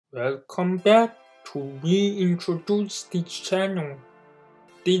Welcome back to reintroduce this channel.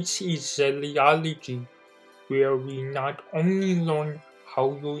 This is Saliology, where we not only learn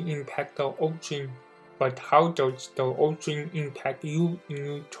how you impact the ocean, but how does the ocean impact you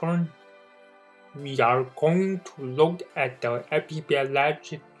in return. We are going to look at the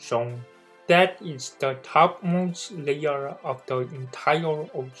epipelagic zone. That is the topmost layer of the entire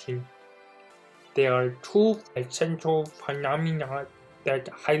ocean. There are two essential phenomena that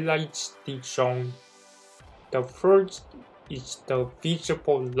highlights this zone. The first is the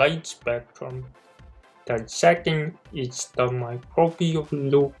visible light spectrum. The second is the microbial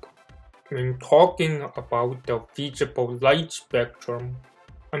loop. When talking about the visible light spectrum,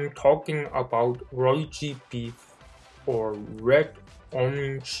 I'm talking about rosy beef, or red,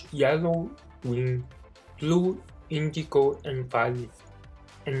 orange, yellow, green, blue, indigo, and violet,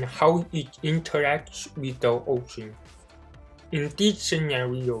 and how it interacts with the ocean. In this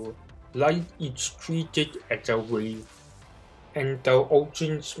scenario, light is treated as a wave, and the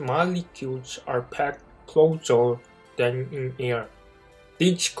ocean's molecules are packed closer than in air.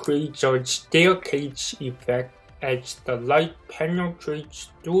 This creates a staircase effect as the light penetrates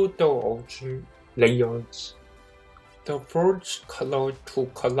through the ocean layers. The first color to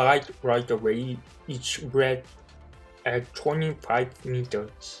collide right away is red at 25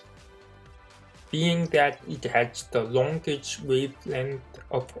 meters. Being that it has the longest wavelength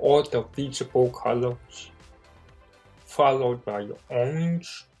of all the visible colors, followed by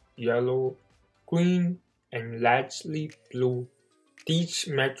orange, yellow, green, and lastly blue. These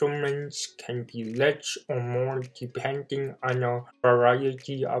measurements can be less or more depending on a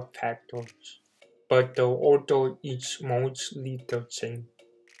variety of factors, but the order is mostly the same.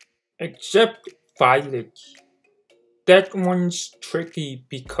 Except violet. That one's tricky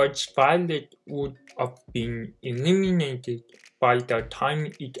because violet would have been eliminated by the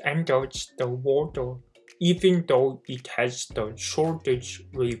time it enters the water, even though it has the shortest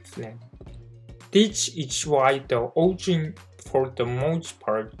wavelength. This is why the ocean, for the most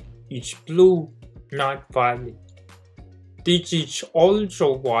part, is blue, not violet. This is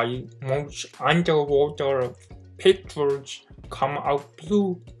also why most underwater pictures come out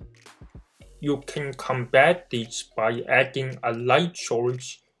blue. You can combat this by adding a light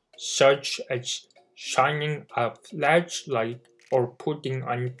source, such as shining a flashlight or putting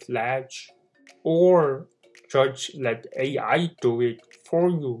on flash, or just let AI do it for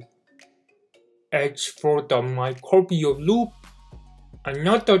you. As for the microbial loop,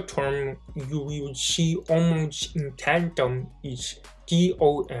 another term you will see almost in tandem is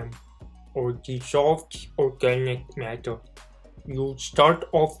DOM, or dissolved organic matter. You start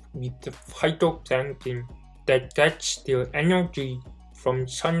off with the phytoplankton that gets their energy from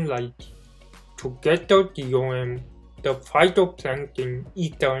sunlight. To get the DOM, the phytoplankton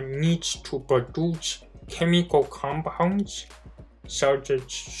either needs to produce chemical compounds such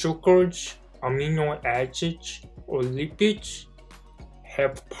as sugars, amino acids, or lipids,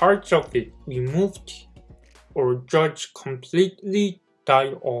 have parts of it removed, or just completely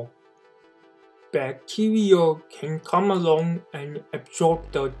die off. Bacteria can come along and absorb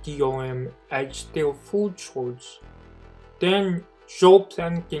the DOM as their food source. Then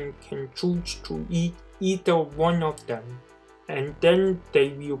zooplankton can choose to eat either one of them, and then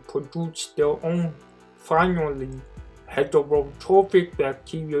they will produce their own. Finally, heterotrophic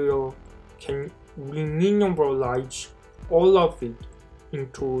bacteria can remineralize all of it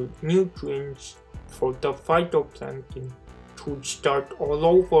into nutrients for the phytoplankton to start all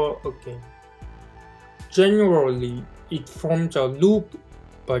over again. Generally, it forms a loop,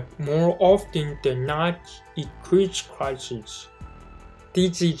 but more often than not, it crisscrosses.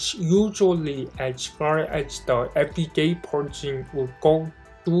 This is usually as far as the everyday person will go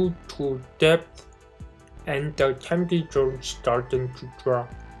due to depth and the temperature starting to drop,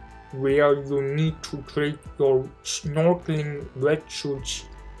 where you need to trade your snorkeling wetsuits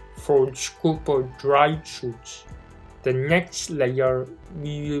for scuba dry suits. The next layer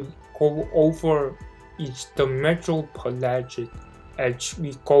we will go over is the metropelagic, as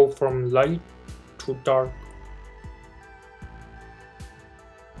we go from light to dark.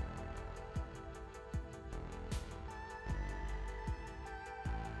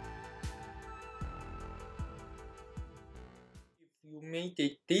 If you made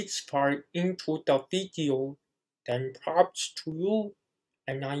it this far into the video, then props to you,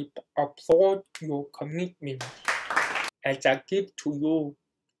 and I applaud your commitment. As a gift to you,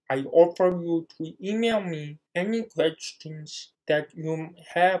 I offer you to email me any questions that you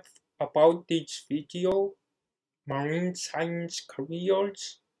have about this video, marine science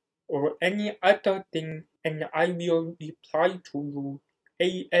careers, or any other thing, and I will reply to you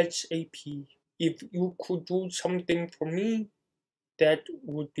ASAP. If you could do something for me, that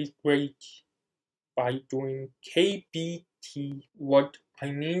would be great. By doing KBT. What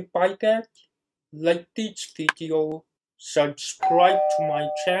I mean by that? Like this video, subscribe to my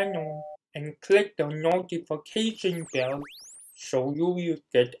channel, and click the notification bell so you will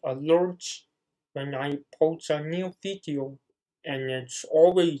get alerts when I post a new video. And as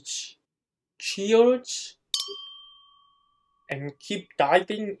always, cheers and keep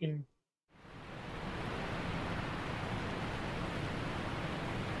diving in.